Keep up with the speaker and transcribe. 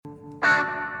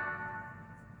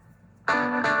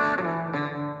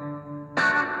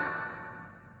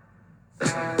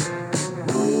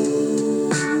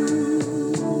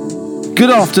Good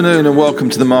afternoon and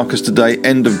welcome to the Marcus Today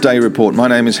End of Day Report. My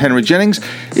name is Henry Jennings.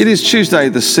 It is Tuesday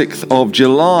the 6th of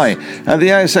July and the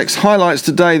ASX highlights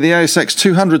today. The ASX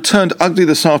 200 turned ugly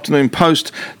this afternoon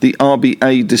post the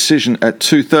RBA decision at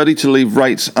 2:30 to leave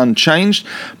rates unchanged,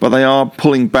 but they are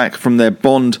pulling back from their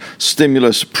bond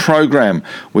stimulus program,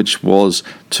 which was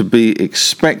to be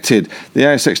expected. The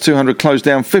ASX 200 closed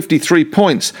down 53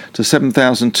 points to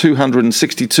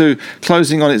 7,262,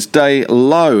 closing on its day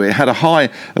low. It had a high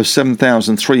of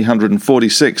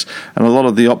 7,346, and a lot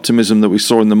of the optimism that we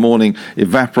saw in the morning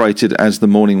evaporated as the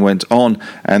morning went on,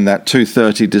 and that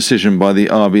 2:30 decision by the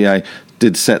RBA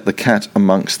did set the cat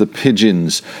amongst the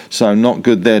pigeons. So not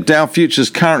good there. Dow futures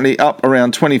currently up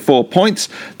around 24 points.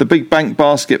 The big bank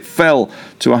basket fell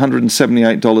to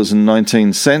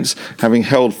 $178.19. Having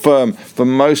held firm for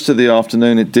most of the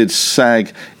afternoon, it did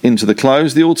sag into the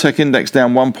close. The All-Tech Index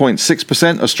down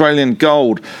 1.6%. Australian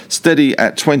gold steady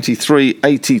at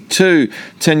 23.82.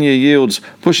 10-year yields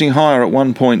pushing higher at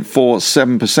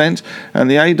 1.47%.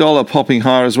 And the A-dollar popping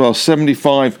higher as well,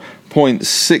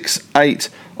 75.68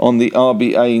 on the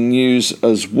RBA news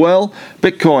as well.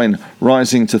 Bitcoin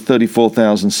rising to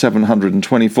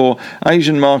 34,724.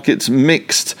 Asian markets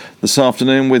mixed this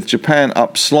afternoon, with Japan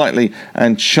up slightly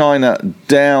and China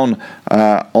down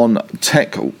on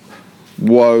tech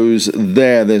woes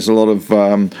there. There's a lot of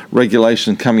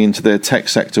regulation coming into their tech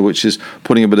sector, which is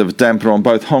putting a bit of a damper on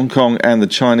both Hong Kong and the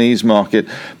Chinese market.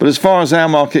 But as far as our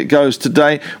market goes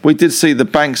today, we did see the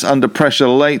banks under pressure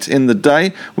late in the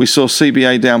day. We saw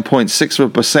CBA down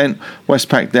 0.6%,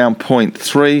 Westpac down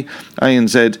 0.3%,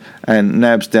 ANZ and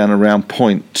NABs down around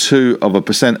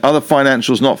 0.2%. Other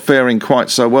financials not faring quite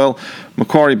so well.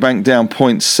 Macquarie Bank down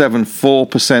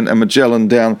 0.74% and Magellan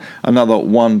down another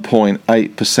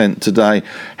 1.8% today.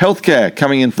 Healthcare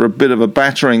coming in for a bit of a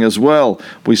battering as well.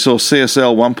 We saw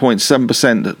CSL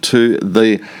 1.7% to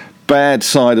the bad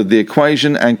side of the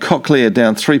equation, and Cochlear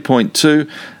down 3.2%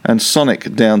 and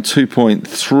Sonic down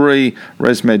 2.3%.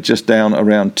 ResMed just down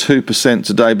around 2%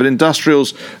 today. But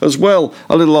industrials as well,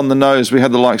 a little on the nose. We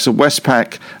had the likes of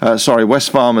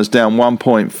Wesfarmers down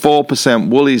 1.4%,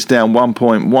 Woolies down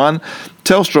 1.1%.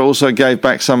 Telstra also gave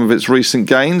back some of its recent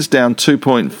gains, down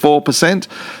 2.4%.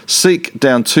 SEEK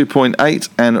down 2.8%,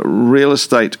 and Real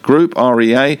Estate Group,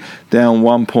 REA, down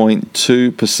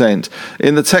 1.2%.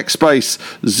 In the tech space,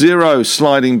 Xero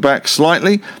sliding back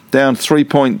slightly, down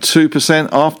 3.2%,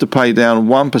 Afterpay down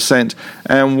 1%,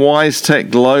 and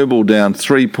WiseTech Global down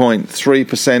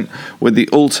 3.3%, with the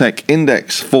All-Tech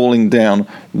Index falling down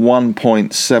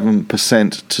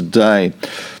 1.7% today.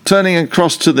 Turning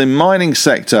across to the mining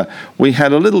sector, we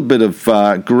had a little bit of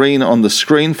green on the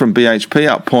screen from BHP,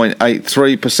 up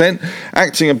 0.83%,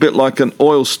 acting a bit like an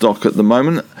oil stock at the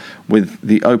moment, with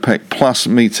the OPEC Plus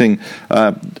meeting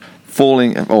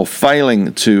falling or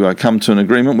failing to come to an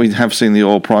agreement. We have seen the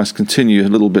oil price continue a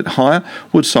little bit higher.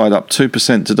 Woodside up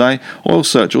 2% today. Oil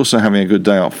Search also having a good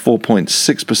day, up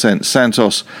 4.6%.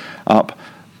 Santos up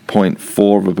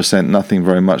 0.4%, nothing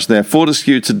very much there.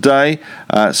 Fortescue today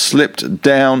slipped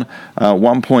down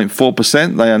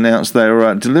 1.4%. They announced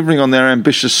they're delivering on their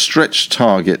ambitious stretch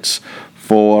targets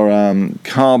for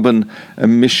carbon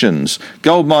emissions.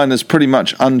 Gold miners pretty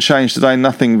much unchanged today,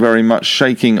 nothing very much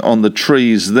shaking on the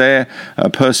trees there.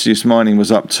 Perseus Mining was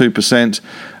up 2%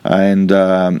 and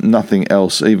nothing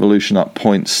else. Evolution up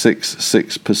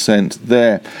 0.66%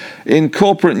 there. In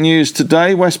corporate news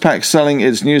today, Westpac selling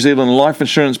its New Zealand life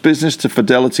insurance business to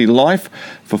Fidelity Life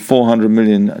for 400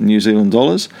 million New Zealand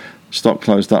dollars. Stock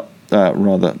closed up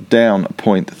down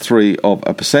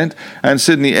 0.3%. And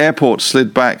Sydney Airport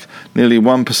slid back nearly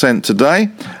 1% today,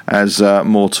 as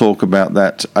more talk about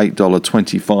that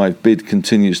 $8.25 bid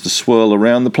continues to swirl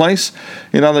around the place.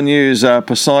 In other news,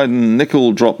 Poseidon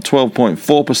Nickel dropped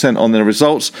 12.4% on their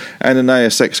results, and an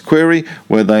ASX query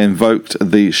where they invoked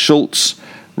the Schultz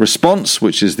response,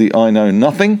 which is the I know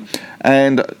nothing,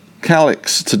 and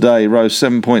Calix today rose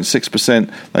 7.6%.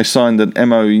 They signed an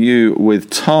MOU with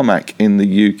Tarmac in the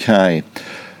UK.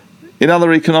 In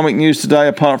other economic news today,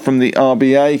 apart from the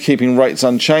RBA keeping rates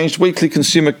unchanged, weekly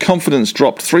consumer confidence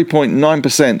dropped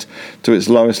 3.9% to its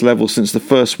lowest level since the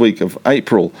first week of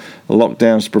April. The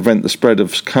lockdowns to prevent the spread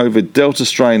of COVID Delta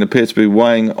strain appear to be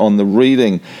weighing on the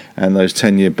reading, and those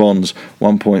 10-year bonds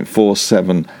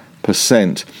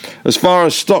 1.47%. As far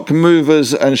as stock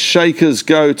movers and shakers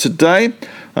go today,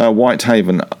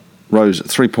 Whitehaven rose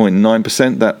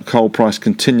 3.9%, that coal price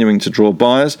continuing to draw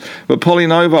buyers. But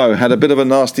PolyNovo had a bit of a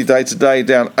nasty day today,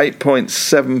 down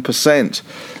 8.7%.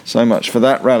 So much for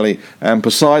that rally. And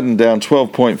Poseidon down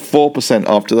 12.4%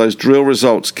 after those drill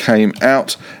results came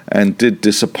out and did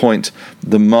disappoint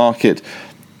the market.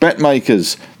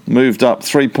 BetMakers moved up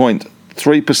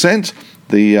 3.3%.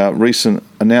 The recent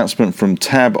announcement from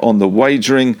TAB on the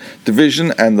wagering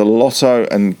division and the Lotto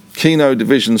and Keno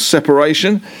division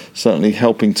separation certainly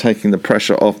helping taking the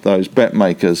pressure off those bet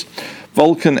makers.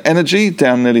 Vulcan Energy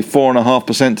down nearly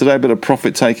 4.5% today, a bit of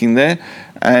profit taking there.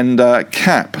 And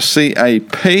CAP,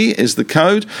 C-A-P is the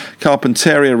code.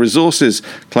 Carpentaria Resources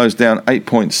closed down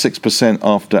 8.6%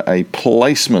 after a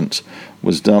placement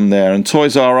was done there. And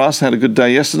Toys R Us had a good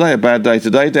day yesterday, a bad day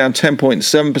today, down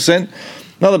 10.7%.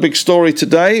 Another big story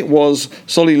today was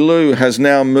Solly Lew has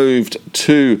now moved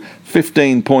to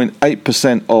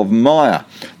 15.8% of Myer.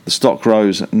 The stock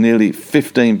rose nearly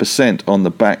 15% on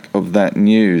the back of that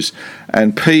news.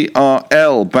 And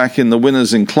PRL back in the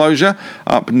winner's enclosure,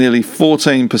 up nearly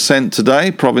 14% today.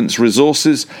 Province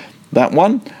Resources, that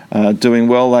one, doing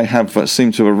well. They have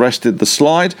seemed to have arrested the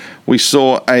slide. We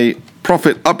saw a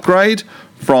profit upgrade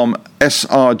from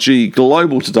SRG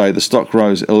Global today. The stock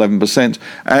rose 11%.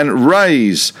 And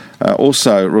Raise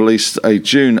also released a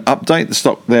June update. The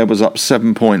stock there was up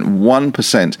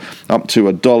 7.1%, up to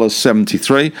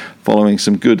 $1.73, following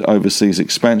some good overseas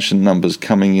expansion numbers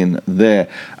coming in there.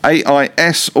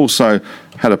 AIS also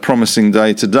had a promising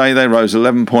day today. They rose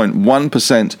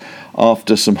 11.1%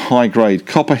 after some high-grade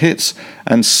copper hits.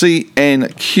 And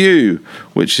CNQ,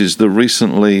 which is the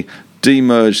recently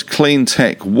demerged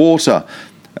Cleantech Water,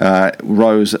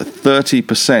 rose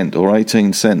 30% or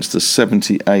 18 cents to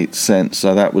 78 cents.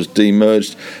 So that was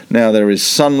demerged. Now there is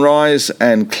Sunrise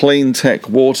and Cleantech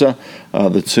Water,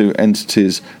 the two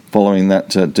entities following that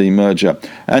demerger.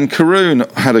 And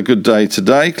Karoon had a good day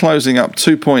today, closing up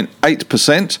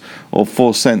 2.8% or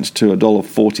 4 cents to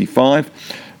 $1.45.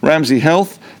 Ramsay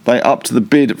Health, they upped the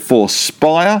bid for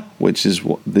Spire, which is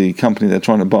what the company they're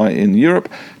trying to buy in Europe,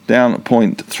 down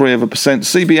 0.3%.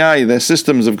 CBA, their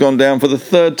systems have gone down for the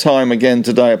third time again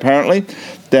today, apparently,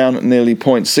 down nearly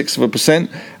 0.6%.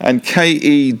 And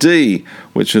KED,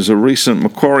 which is a recent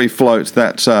Macquarie float,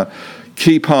 that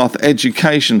Keypath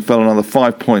Education fell another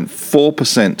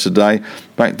 5.4% today,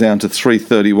 back down to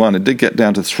 331. It did get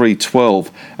down to 312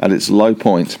 at its low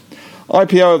point.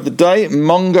 IPO of the day,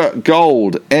 Monger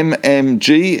Gold,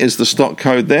 MMG is the stock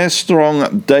code there.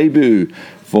 Strong debut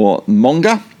for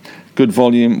Monger. Good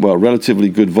volume, well, relatively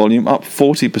good volume, up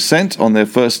 40% on their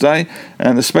first day.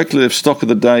 And the speculative stock of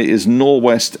the day is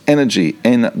Norwest Energy,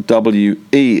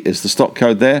 NWE is the stock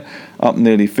code there, up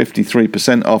nearly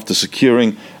 53% after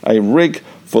securing a rig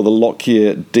for the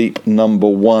Lockyer Deep Number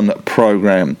 1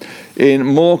 program. In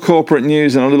more corporate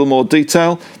news and a little more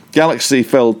detail, Galaxy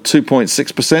fell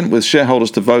 2.6% with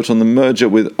shareholders to vote on the merger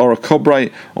with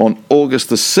Orocobre on August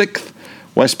the 6th.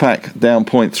 Westpac down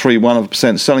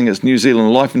 0.31%, selling its New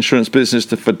Zealand life insurance business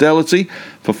to Fidelity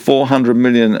for 400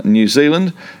 million New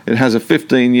Zealand. It has a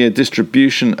 15-year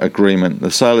distribution agreement.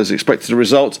 The sale is expected to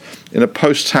result in a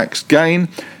post-tax gain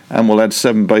and will add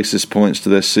 7 basis points to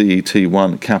their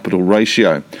CET1 capital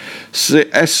ratio.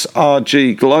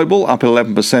 SRG Global up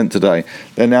 11% today.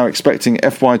 They're now expecting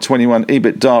FY21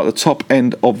 EBITDA at the top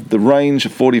end of the range,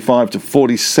 $45 to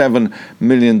 $47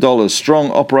 million.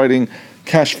 Strong operating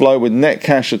cash flow with net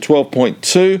cash at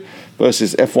 12.2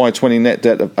 versus FY20 net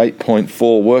debt of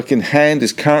 8.4. Work in hand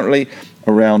is currently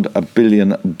around $1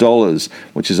 billion,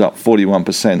 which is up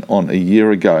 41% on a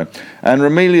year ago. And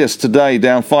Ramelius today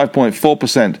down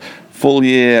 5.4%. Full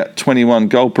year 21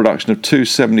 gold production of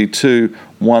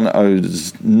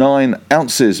 272,109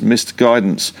 ounces, missed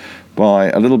guidance by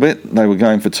a little bit. They were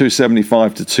going for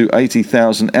 275 to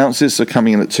 280,000 ounces, so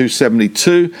coming in at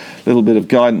 272, a little bit of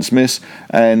guidance miss.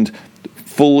 And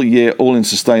full year all-in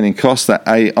sustaining costs, that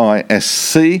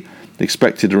AISC,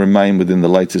 expected to remain within the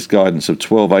latest guidance of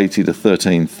 $1,280 to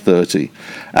 $1,330.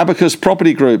 Abacus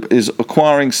Property Group is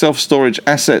acquiring self-storage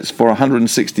assets for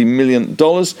 $160 million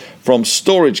from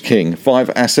Storage King. 5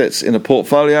 assets in a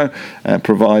portfolio and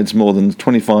provides more than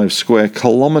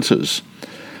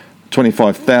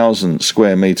 25,000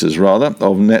 square metres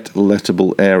of net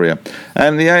lettable area.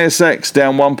 And the ASX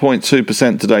down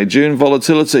 1.2% today. June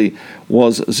volatility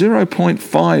was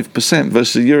 0.5%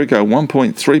 versus a year ago,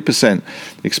 1.3%.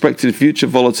 Expected future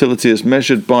volatility as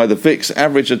measured by the VIX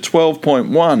average at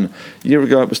 12.1. A year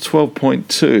ago it was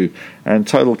 12.2. And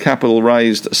total capital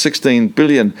raised 16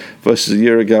 billion versus a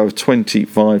year ago of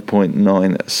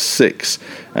 25.96.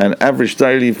 And average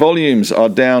daily volumes are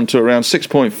down to around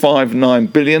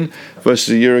 6.59 billion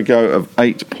versus a year ago of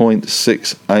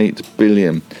 8.68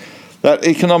 billion. That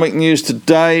economic news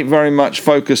today very much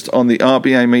focused on the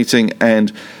RBA meeting,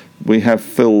 and we have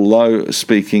Phil Lowe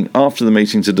speaking after the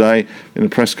meeting today in a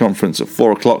press conference at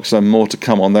 4 o'clock, so more to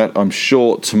come on that, I'm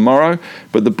sure, tomorrow.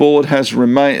 But the board has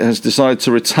decided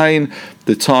to retain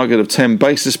the target of 10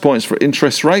 basis points for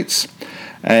interest rates,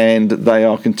 and they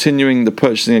are continuing the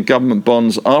purchasing of government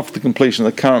bonds after the completion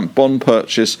of the current bond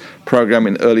purchase program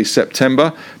in early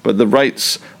September, but the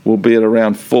rates will be at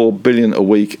around 4 billion a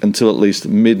week until at least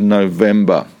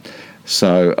mid-November.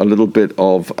 So a little bit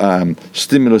of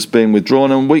stimulus being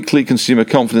withdrawn, and weekly consumer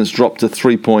confidence dropped to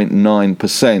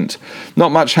 3.9%.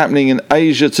 Not much happening in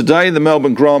Asia today. The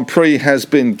Melbourne Grand Prix has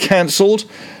been cancelled,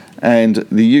 and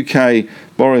the UK,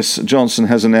 Boris Johnson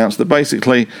has announced that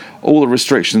basically all the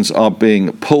restrictions are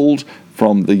being pulled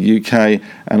from the UK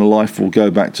and life will go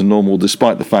back to normal,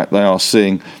 despite the fact they are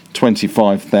seeing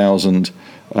 25,000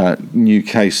 new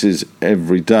cases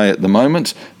every day at the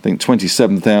moment. I think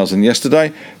 27,000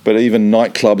 yesterday, but even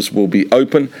nightclubs will be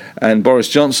open, and Boris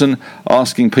Johnson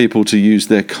asking people to use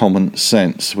their common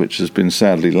sense, which has been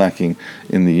sadly lacking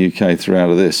in the UK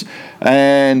throughout this.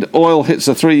 And oil hits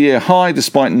a 3-year high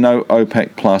despite no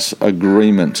OPEC Plus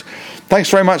agreement. Thanks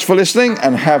very much for listening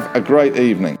and have a great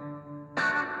evening.